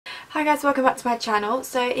Hi guys, welcome back to my channel.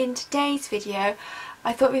 So in today's video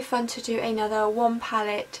I thought it would be fun to do a one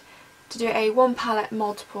palette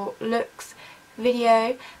multiple looks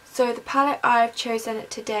video. So the palette I've chosen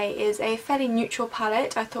today is a fairly neutral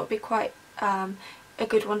palette. I thought it would be quite a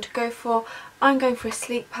good one to go for. I'm going for a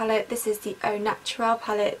sleek palette. This is the Naturel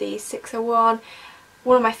palette, the 601.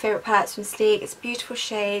 One of my favourite palettes from Sleek. It's beautiful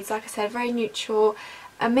shades, like I said, very neutral,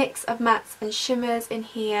 a mix of mattes and shimmers in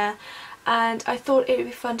here. And I thought it would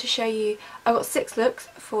be fun to show you. I've got 6 looks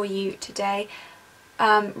for you today,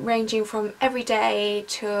 ranging from everyday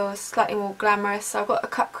to slightly more glamorous. So I've got a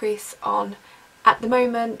cut crease on at the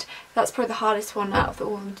moment. That's probably the hardest one out of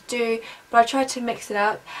all of them to do, but I tried to mix it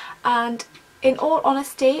up. And in all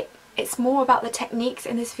honesty, it's more about the techniques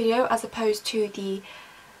in this video as opposed to the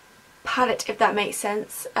palette, if that makes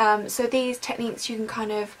sense. So these techniques you can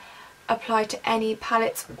kind of apply to any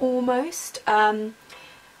palettes almost.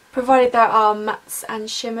 Provided there are mattes and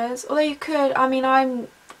shimmers, although you could, I mean, I'm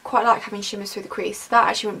quite like having shimmers through the crease, so that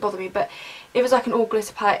actually wouldn't bother me, but if it was like an all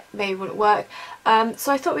glitter palette, maybe it wouldn't work.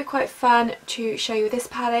 So I thought it would be quite fun to show you this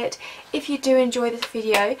palette. If you do enjoy this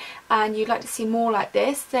video and you'd like to see more like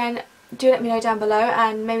this, then do let me know down below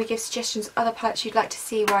and maybe give suggestions of other palettes you'd like to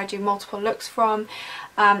see where I do multiple looks from,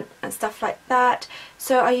 and stuff like that.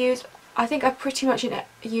 So I think I've pretty much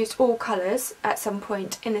used all colours at some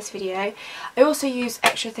point in this video. I also use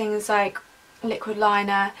extra things like liquid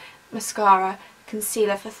liner, mascara,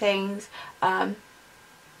 concealer for things, but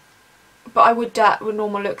I would do that with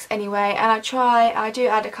normal looks anyway. And I do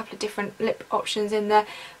add a couple of different lip options in there,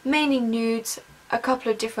 mainly nudes, a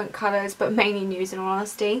couple of different colours, but mainly nudes in all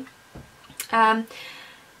honesty.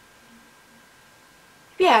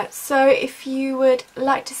 Yeah, so if you would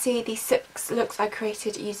like to see the 6 looks I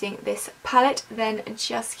created using this palette, then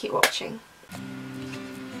just keep watching.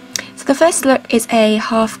 So the first look is a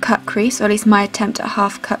half cut crease, or at least my attempt at a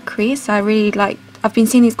half cut crease. I've been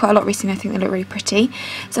seeing these quite a lot recently. I think they look really pretty.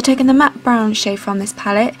 So I've taken the matte brown shade from this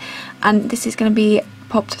palette, and this is going to be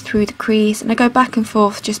popped through the crease, and I go back and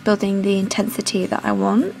forth just building the intensity that I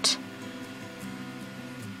want.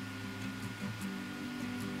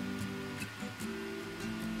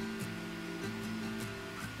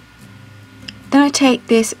 Then I take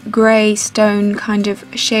this grey stone kind of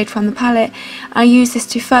shade from the palette. I use this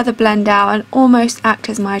to further blend out and almost act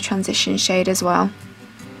as my transition shade as well.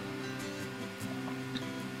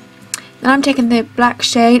 Then I'm taking the black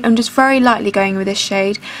shade. I'm just very lightly going with this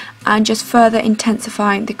shade and just further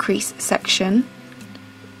intensifying the crease section.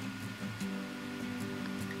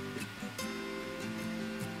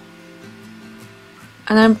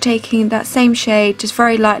 And I'm taking that same shade just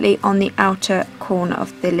very lightly on the outer corner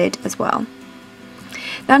of the lid as well.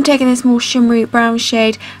 Then I'm taking this more shimmery brown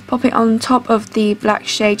shade, pop it on top of the black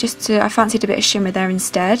shade I fancied a bit of shimmer there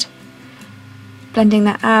instead. Blending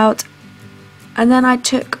that out. And then I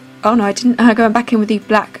went back in with the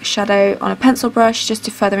black shadow on a pencil brush just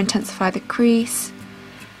to further intensify the crease,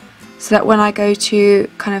 so that when I go to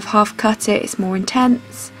kind of half cut it, it's more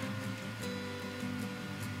intense.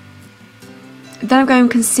 Then I'm going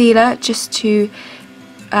with concealer just to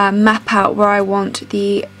map out where I want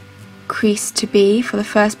the crease to be for the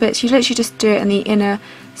first bit. So you literally just do it in the inner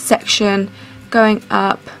section going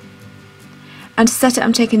up, and to set it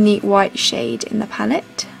I'm taking the white shade in the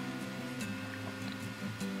palette.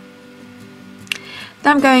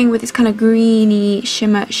 Then I'm going with this kind of greeny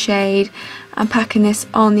shimmer shade and packing this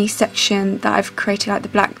on the section that I've created, like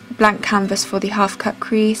the blank canvas for the half cut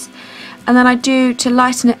crease. And then to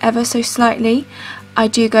lighten it ever so slightly, I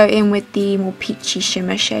do go in with the more peachy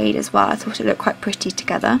shimmer shade as well. I thought it looked quite pretty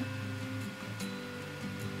together.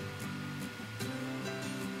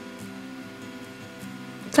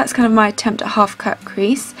 So that's kind of my attempt at half cut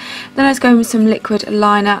crease. Then I was going with some liquid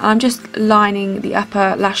liner. I'm just lining the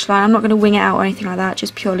upper lash line. I'm not going to wing it out or anything like that,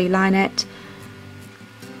 just purely line it.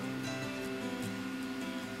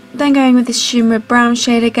 Then going with this shimmer brown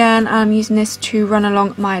shade again, I'm using this to run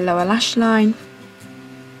along my lower lash line.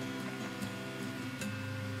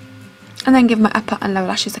 And then give my upper and lower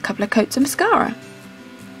lashes a couple of coats of mascara.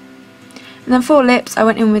 And then for lips, I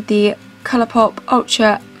went in with the Colourpop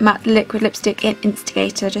Ultra Matte Liquid Lipstick in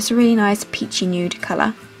Instigator, just a really nice peachy nude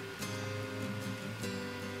colour.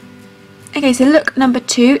 Okay, so look number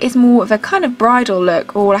 2 is more of a kind of bridal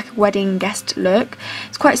look, or like a wedding guest look.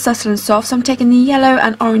 It's quite subtle and soft, so I'm taking the yellow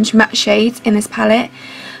and orange matte shades in this palette.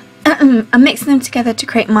 I'm mixing them together to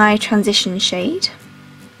create my transition shade.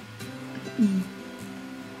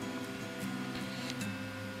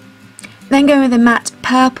 Then going with a matte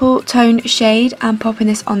purple tone shade and popping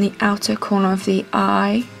this on the outer corner of the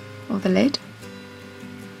eye or the lid.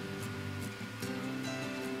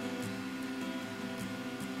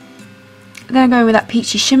 Then I'm going with that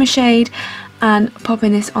peachy shimmer shade and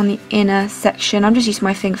popping this on the inner section. I'm just using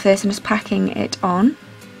my finger for this and just packing it on.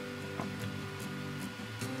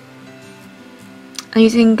 And you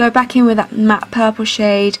can go back in with that matte purple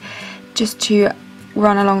shade just to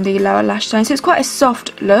run along the lower lash line. So it's quite a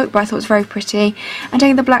soft look, but I thought it was very pretty. And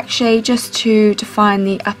taking the black shade just to define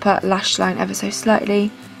the upper lash line ever so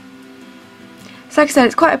slightly. So like I said,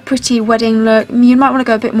 it's quite a pretty wedding look. You might want to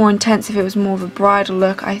go a bit more intense if it was more of a bridal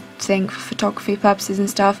look, I think, for photography purposes and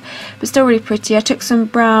stuff. But still really pretty. I took some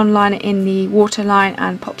brown liner in the waterline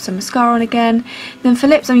and popped some mascara on again. Then for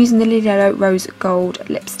lips, I'm using the Lily Yellow Rose Gold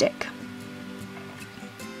lipstick.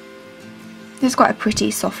 It's quite a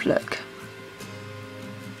pretty soft look.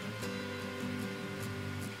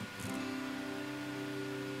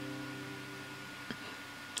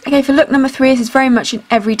 Okay, for look number 3, this is very much an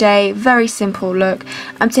everyday, very simple look.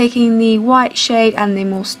 I'm taking the white shade and the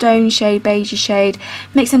more stone shade, beigey shade,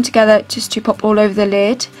 mix them together just to pop all over the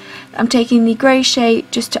lid. I'm taking the grey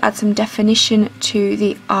shade just to add some definition to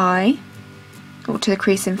the eye, or to the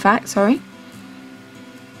crease in fact, sorry.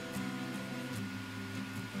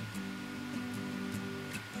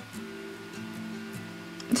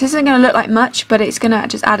 This isn't going to look like much, but it's going to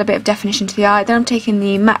just add a bit of definition to the eye. Then I'm taking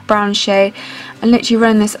the matte brown shade and literally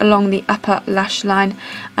run this along the upper lash line,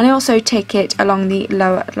 and I also take it along the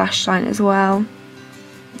lower lash line as well.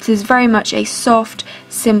 This is very much a soft,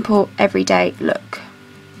 simple, everyday look.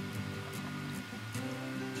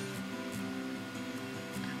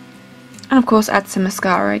 And of course add some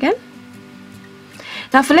mascara again.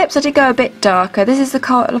 Now for lips, I did go a bit darker. This is the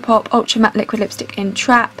Colourpop Ultra Matte Liquid Lipstick in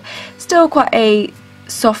Trap. Still quite a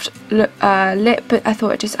soft lip, but I thought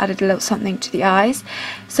it just added a little something to the eyes.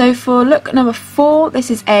 So for look number 4,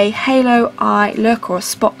 this is a halo eye look, or a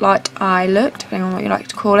spotlight eye look, depending on what you like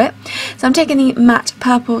to call it. So I'm taking the matte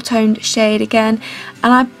purple toned shade again,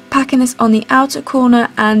 and I'm packing this on the outer corner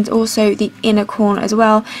and also the inner corner as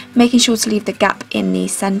well, making sure to leave the gap in the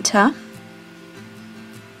centre.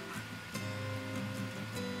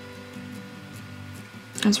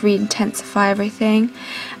 Just re-intensify everything,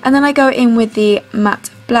 and then I go in with the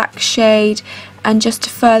matte black shade and just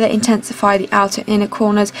to further intensify the outer inner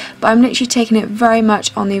corners, but I'm literally taking it very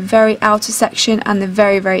much on the very outer section and the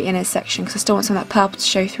very inner section because I still want some of that purple to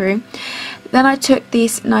show through. Then I took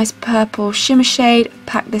this nice purple shimmer shade,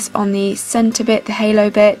 packed this on the centre bit, the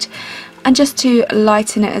halo bit, and just to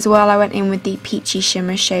lighten it as well, I went in with the peachy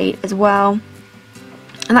shimmer shade as well,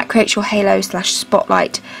 and that creates your halo /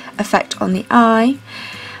 spotlight effect on the eye.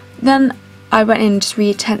 Then I went in and just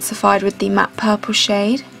re-intensified with the matte purple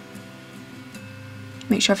shade,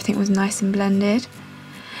 make sure everything was nice and blended.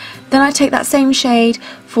 Then I take that same shade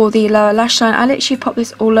for the lower lash line. I literally pop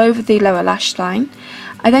this all over the lower lash line.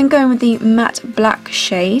 I then go in with the matte black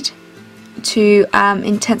shade to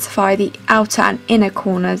intensify the outer and inner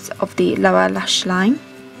corners of the lower lash line.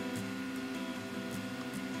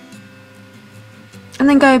 And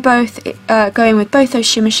then go in with both those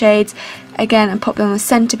shimmer shades again and pop them on the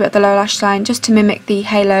centre bit of the lower lash line just to mimic the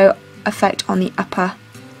halo effect on the upper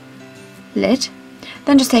lid.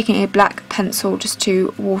 Then just taking a black pencil just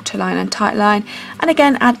to waterline and tightline, and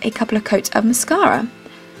again add a couple of coats of mascara.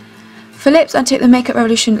 For lips, I take the Makeup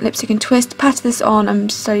Revolution Lipstick and Twist, pat this on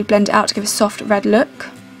and slowly blend it out to give a soft red lip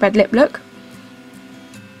look.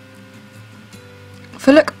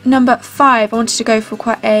 For look number 5, I wanted to go for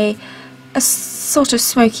quite a sort of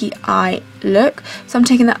smoky eye look, so I'm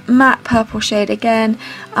taking that matte purple shade again.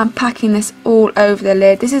 I'm packing this all over the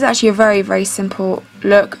lid. This is actually a very simple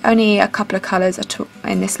look, only a couple of colours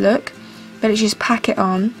in this look, but it's just pack it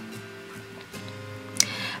on.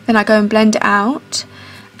 Then I go and blend it out,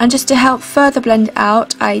 and just to help further blend it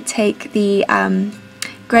out, I take the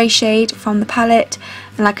grey shade from the palette,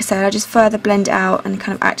 and like I said, I just further blend it out and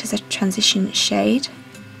kind of act as a transition shade.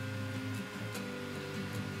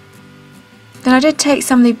 Then I did take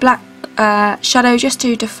some of the black shadow just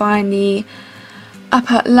to define the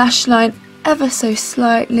upper lash line ever so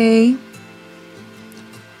slightly,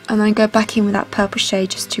 and then go back in with that purple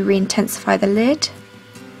shade just to re-intensify the lid.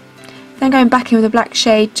 Then going back in with a black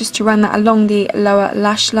shade just to run that along the lower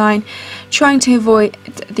lash line, trying to avoid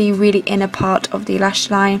the really inner part of the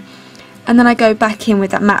lash line. And then I go back in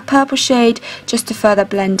with that matte purple shade just to further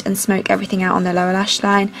blend and smoke everything out on the lower lash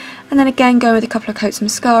line. And then again go with a couple of coats of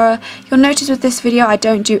mascara. You'll notice with this video I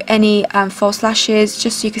don't do any false lashes,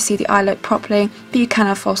 just so you can see the eye look properly, but you can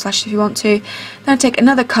have false lashes if you want to. Then I take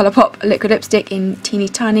another Colourpop liquid lipstick in Teeny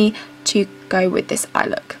Tiny to go with this eye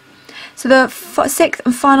look. So the 6th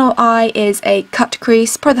and final eye is a cut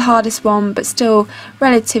crease, probably the hardest one but still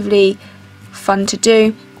relatively fun to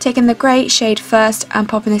do. Taking the grey shade first and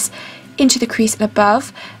popping this into the crease and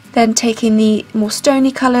above, then taking the more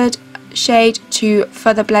stony coloured shade to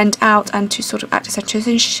further blend out and to sort of act as a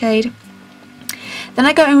transition shade. Then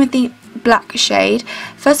I go in with the black shade.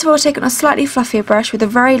 First of all, take on a slightly fluffier brush with a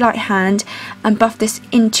very light hand and buff this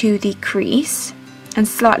into the crease and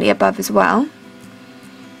slightly above as well.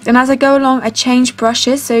 Then as I go along, I change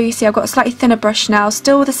brushes, so you see I've got a slightly thinner brush now,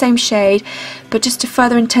 still with the same shade, but just to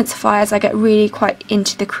further intensify as I get really quite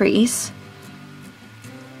into the crease.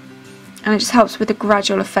 And it just helps with the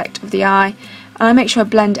gradual effect of the eye. And I make sure I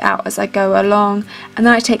blend out as I go along, and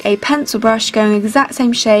then I take a pencil brush going the exact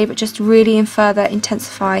same shade but just really and further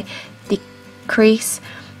intensify the crease.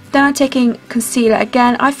 Then I'm taking concealer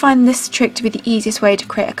again. I find this trick to be the easiest way to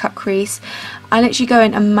create a cut crease. I literally go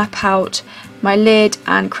in and map out my lid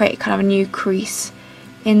and create kind of a new crease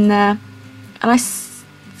in there, and I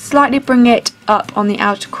slightly bring it up on the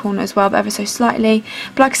outer corner as well, but ever so slightly.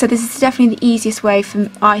 But like I said, this is definitely the easiest way for,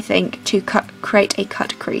 I think, to create a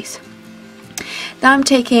cut crease. Now I'm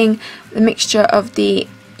taking the mixture of the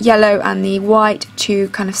yellow and the white to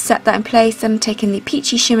kind of set that in place. Then I'm taking the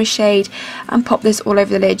peachy shimmer shade and pop this all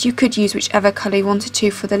over the lid. You could use whichever colour you wanted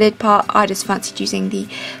to for the lid part. I just fancied using the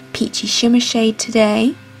peachy shimmer shade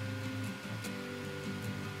today.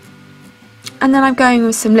 And then I'm going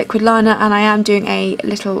with some liquid liner, and I am doing a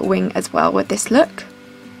little wing as well with this look.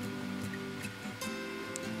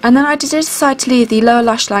 And then I did decide to leave the lower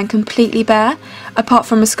lash line completely bare, apart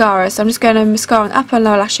from mascara. So I'm just going to mascara on the upper and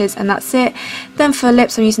lower lashes, and that's it. Then for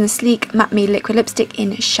lips, I'm using the Sleek Matte Me Liquid Lipstick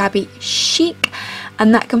in Shabby Chic.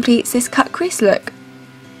 And that completes this cut crease look.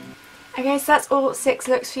 Okay, so that's all 6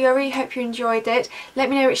 looks for you. I really hope you enjoyed it. Let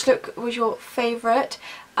me know which look was your favourite.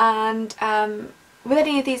 And with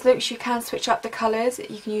any of these looks you can switch up the colours.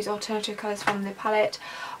 You can use alternative colours from the palette,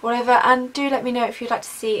 whatever, and do let me know if you'd like to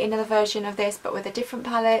see another version of this but with a different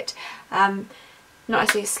palette, not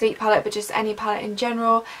necessarily a sleep palette but just any palette in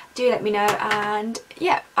general. Do let me know, and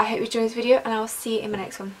yeah, I hope you enjoyed this video and I'll see you in my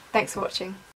next one. Thanks for watching.